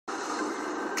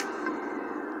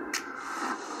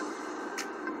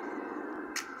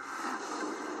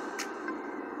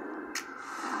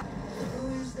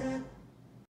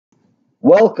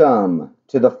Welcome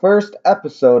to the first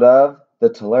episode of the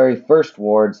Tulare First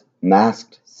Ward's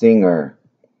Masked Singer.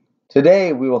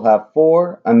 Today we will have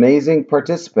 4 amazing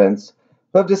participants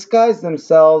who have disguised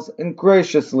themselves and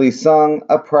graciously sung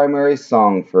a primary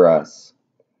song for us.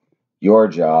 Your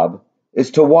job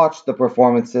is to watch the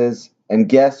performances and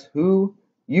guess who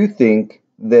you think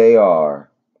they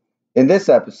are. In this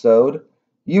episode,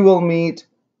 you will meet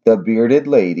the Bearded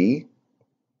Lady,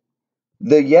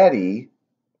 the Yeti,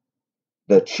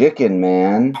 the Chicken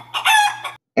Man,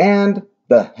 and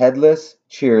the Headless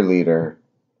Cheerleader.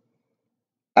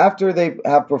 After they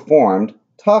have performed,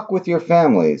 talk with your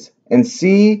families and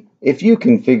see if you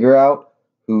can figure out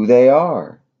who they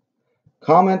are.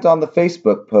 Comment on the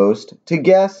Facebook post to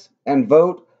guess and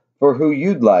vote for who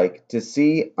you'd like to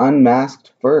see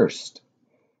unmasked first.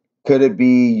 Could it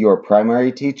be your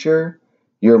primary teacher,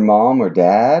 your mom or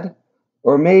dad,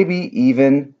 or maybe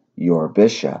even your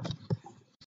bishop?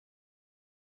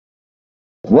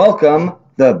 Welcome,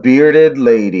 the Bearded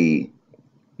Lady.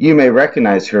 You may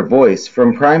recognize her voice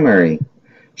from primary.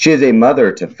 She is a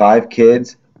mother to 5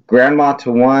 kids, grandma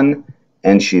to 1,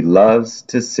 and she loves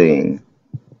to sing.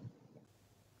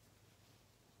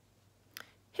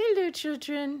 Hello,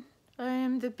 children. I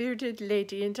am the Bearded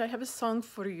Lady, and I have a song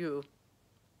for you.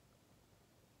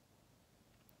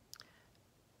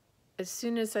 As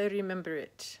soon as I remember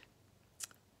it.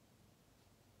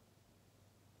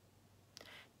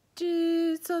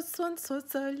 Jesus once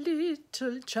was a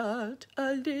little child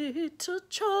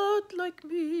like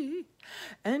me,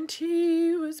 and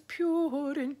he was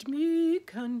pure and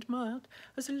meek and mild,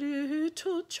 as a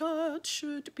little child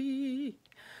should be.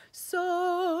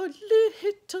 So,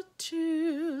 little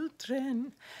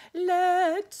children,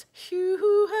 let's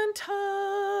you and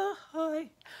I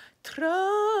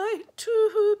try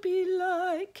to be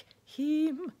like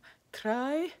him.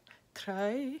 Try.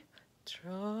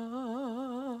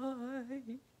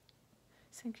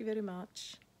 Thank you very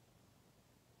much.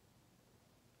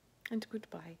 And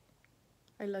goodbye.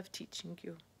 I love teaching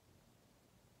you.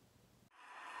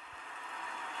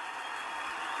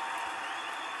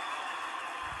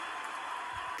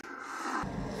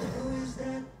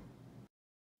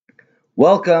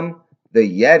 Welcome, the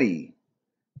Yeti.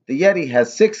 The Yeti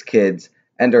has 6 kids,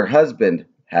 and her husband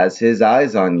has his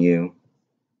eyes on you.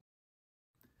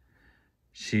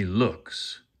 She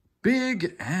looks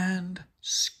big and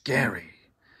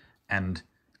scary and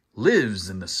lives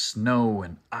in the snow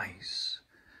and ice.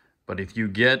 But if you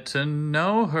get to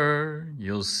know her,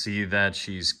 you'll see that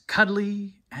she's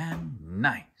cuddly and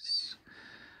nice.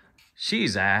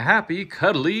 She's a happy,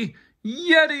 cuddly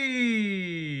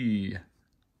Yeti!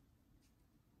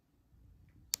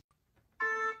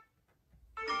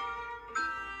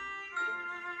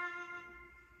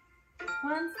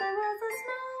 Once there was a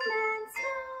snowman.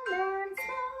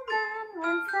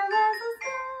 Once there was a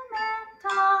snowman,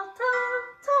 tall.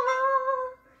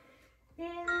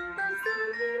 In the sun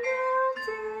he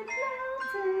melted.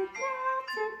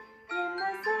 In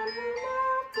the sun he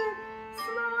melted,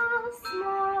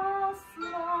 small.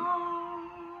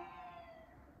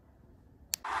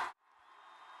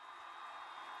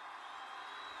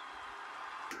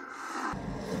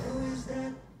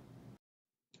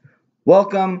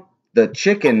 Welcome, the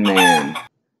Chicken Man.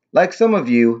 Like some of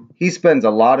you, he spends a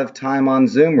lot of time on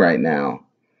Zoom right now,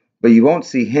 but you won't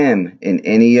see him in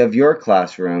any of your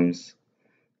classrooms.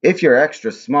 If you're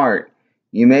extra smart,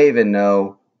 you may even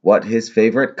know what his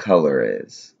favorite color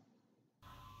is.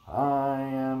 I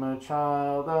am a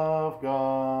child of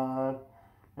God,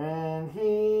 and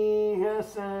He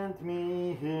has sent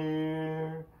me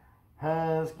here,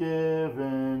 has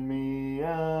given me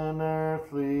an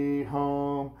earthly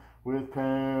home with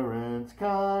parents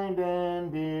kind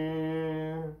and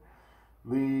dear.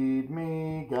 Lead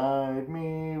me, guide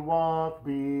me, walk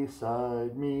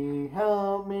beside me,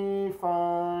 help me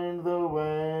find the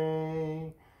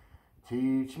way.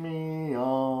 Teach me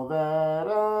all that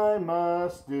I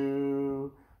must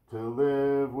do to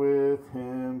live with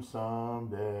Him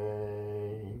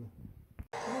someday.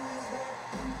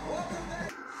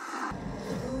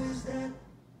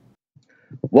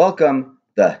 Welcome,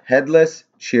 the Headless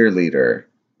Cheerleader.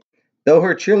 Though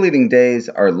her cheerleading days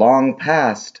are long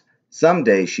past, some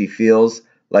days she feels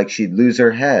like she'd lose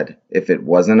her head if it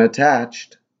wasn't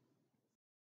attached.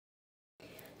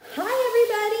 Hi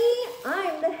everybody,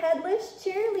 I'm the Headless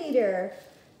Cheerleader.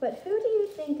 But who do you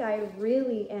think I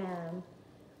really am?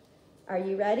 Are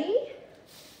you ready?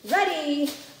 Ready?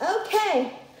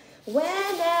 Okay. Whenever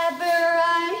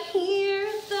I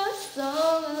hear the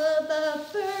song of a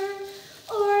bird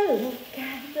or look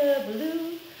at the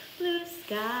blue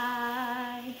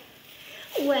sky,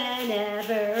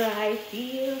 whenever I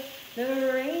feel the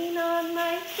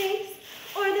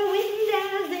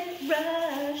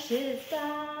precious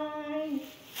vine.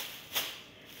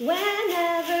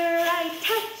 Whenever I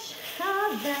touch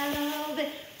a velvet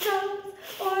rose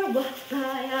or walk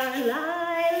by our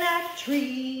lilac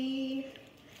tree,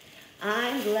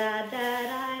 I'm glad that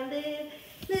I live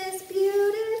this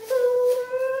beautiful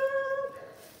world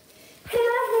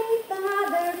Heavenly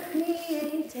Father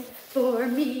created for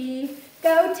me.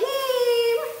 Go team!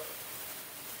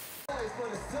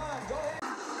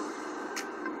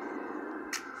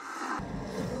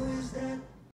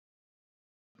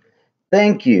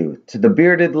 Thank you to the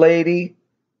bearded lady,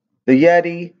 the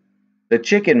Yeti, the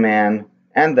Chicken Man,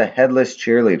 and the Headless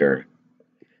Cheerleader.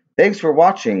 Thanks for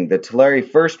watching the Tulare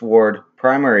First Ward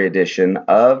Primary Edition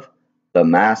of The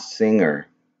Masked Singer.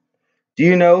 Do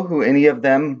you know who any of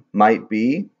them might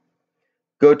be?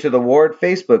 Go to the Ward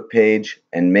Facebook page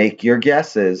and make your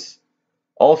guesses.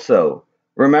 Also,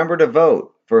 remember to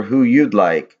vote for who you'd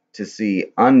like to see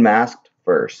unmasked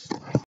first.